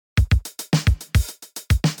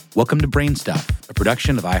Welcome to Brain Stuff, a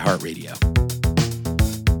production of iHeartRadio.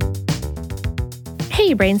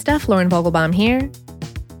 Hey, Brain Stuff, Lauren Vogelbaum here.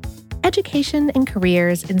 Education and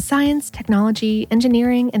careers in science, technology,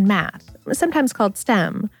 engineering, and math, sometimes called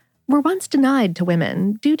STEM, were once denied to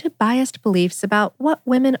women due to biased beliefs about what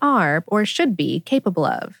women are or should be capable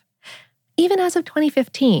of. Even as of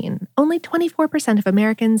 2015, only 24% of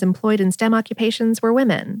Americans employed in STEM occupations were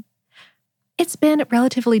women. It's been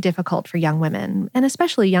relatively difficult for young women, and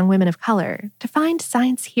especially young women of color, to find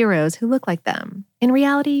science heroes who look like them, in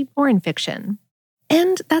reality or in fiction.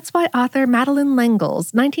 And that's why author Madeleine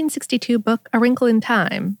L'Engle's 1962 book A Wrinkle in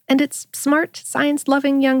Time and its smart,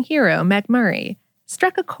 science-loving young hero, Meg Murray,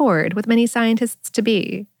 struck a chord with many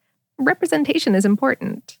scientists-to-be. Representation is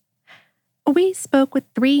important. We spoke with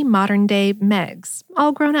 3 modern-day Megs,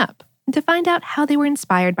 all grown up, to find out how they were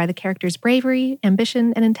inspired by the characters' bravery,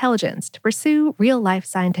 ambition, and intelligence to pursue real-life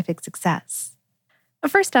scientific success.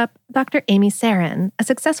 First up, Dr. Amy Sarin, a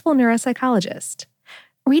successful neuropsychologist.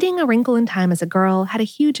 Reading A Wrinkle in Time as a girl had a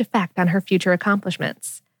huge effect on her future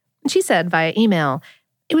accomplishments. She said via email,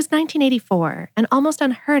 "It was 1984 and almost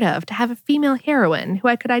unheard of to have a female heroine who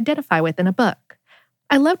I could identify with in a book.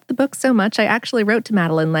 I loved the book so much I actually wrote to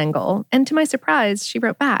Madeleine L'Engle, and to my surprise, she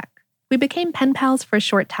wrote back. We became pen pals for a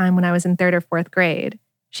short time when I was in 3rd or 4th grade.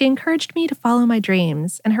 She encouraged me to follow my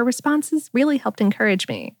dreams, and her responses really helped encourage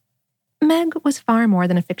me." Meg was far more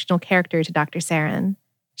than a fictional character to Dr. Sarin.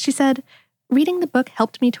 She said, "Reading the book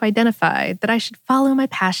helped me to identify that I should follow my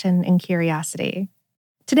passion and curiosity."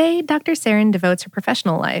 Today, Dr. Sarin devotes her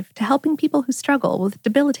professional life to helping people who struggle with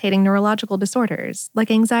debilitating neurological disorders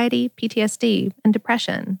like anxiety, PTSD, and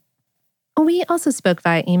depression. We also spoke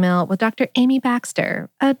via email with Dr. Amy Baxter,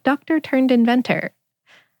 a doctor-turned-inventor.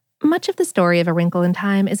 Much of the story of A Wrinkle in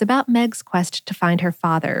Time is about Meg's quest to find her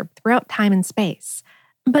father throughout time and space.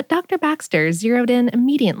 But Dr. Baxter zeroed in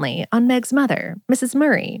immediately on Meg's mother, Mrs.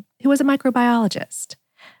 Murray, who was a microbiologist.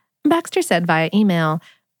 Baxter said via email,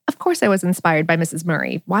 "Of course I was inspired by Mrs.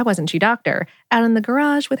 Murray. Why wasn't she doctor? Out in the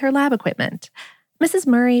garage with her lab equipment. Mrs.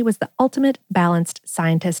 Murray was the ultimate balanced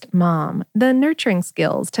scientist mom, the nurturing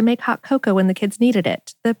skills to make hot cocoa when the kids needed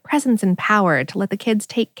it, the presence and power to let the kids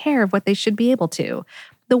take care of what they should be able to,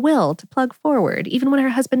 the will to plug forward even when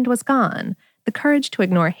her husband was gone, the courage to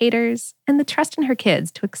ignore haters, and the trust in her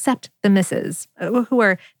kids to accept the misses, who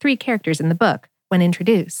are 3 characters in the book, when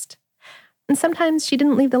introduced. And sometimes she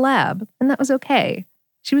didn't leave the lab, and that was okay.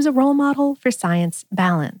 She was a role model for science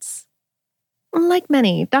balance." Like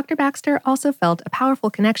many, Dr. Baxter also felt a powerful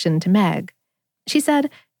connection to Meg. She said,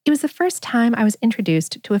 "It was the first time I was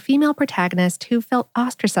introduced to a female protagonist who felt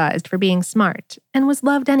ostracized for being smart and was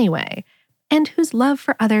loved anyway, and whose love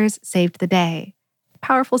for others saved the day.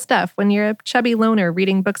 Powerful stuff when you're a chubby loner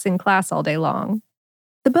reading books in class all day long."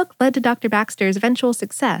 The book led to Dr. Baxter's eventual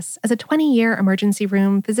success as a 20-year emergency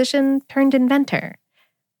room physician-turned-inventor.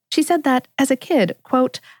 She said that, as a kid,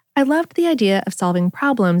 quote, "I loved the idea of solving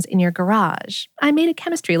problems in your garage. I made a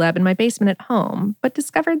chemistry lab in my basement at home, but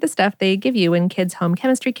discovered the stuff they give you in kids' home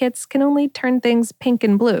chemistry kits can only turn things pink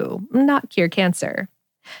and blue, not cure cancer."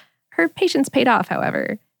 Her patience paid off,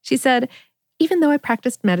 however. She said, "Even though I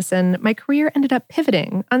practiced medicine, my career ended up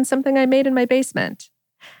pivoting on something I made in my basement."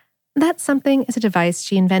 That something is a device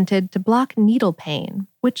she invented to block needle pain,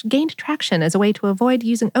 which gained traction as a way to avoid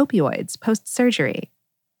using opioids post-surgery.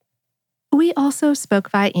 We also spoke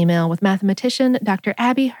via email with mathematician Dr.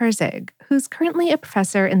 Abby Herzig, who's currently a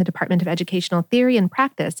professor in the Department of Educational Theory and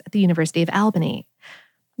Practice at the University of Albany.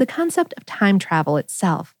 The concept of time travel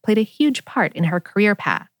itself played a huge part in her career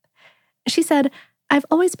path. She said, "I've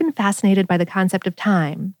always been fascinated by the concept of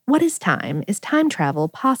time. What is time? Is time travel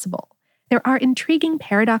possible? There are intriguing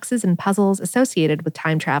paradoxes and puzzles associated with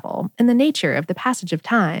time travel and the nature of the passage of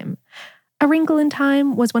time. A Wrinkle in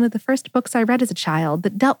Time was one of the first books I read as a child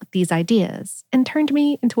that dealt with these ideas and turned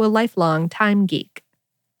me into a lifelong time geek."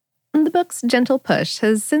 The book's gentle push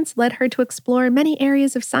has since led her to explore many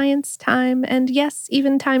areas of science, time, and yes,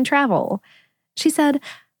 even time travel. She said,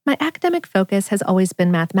 "My academic focus has always been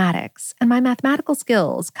mathematics, and my mathematical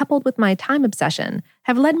skills, coupled with my time obsession,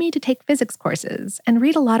 have led me to take physics courses and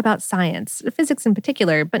read a lot about science, physics in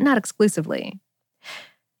particular, but not exclusively."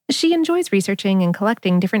 She enjoys researching and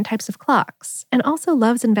collecting different types of clocks, and also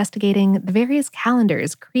loves investigating the various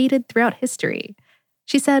calendars created throughout history.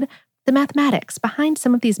 She said, "The mathematics behind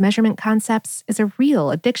some of these measurement concepts is a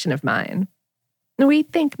real addiction of mine." We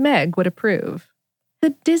think Meg would approve.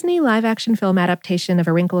 The Disney live-action film adaptation of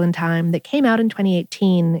A Wrinkle in Time that came out in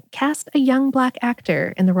 2018 cast a young Black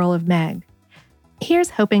actor in the role of Meg.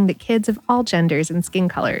 Here's hoping that kids of all genders and skin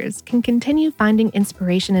colors can continue finding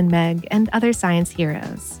inspiration in Meg and other science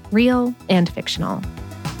heroes, real and fictional.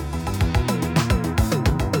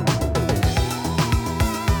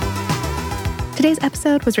 Today's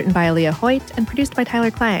episode was written by Aaliyah Hoyt and produced by Tyler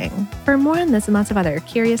Klang. For more on this and lots of other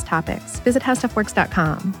curious topics, visit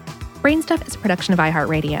howstuffworks.com. Brainstuff is a production of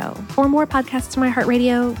iHeartRadio. For more podcasts from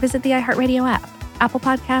iHeartRadio, visit the iHeartRadio app, Apple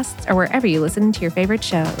Podcasts, or wherever you listen to your favorite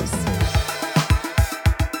shows.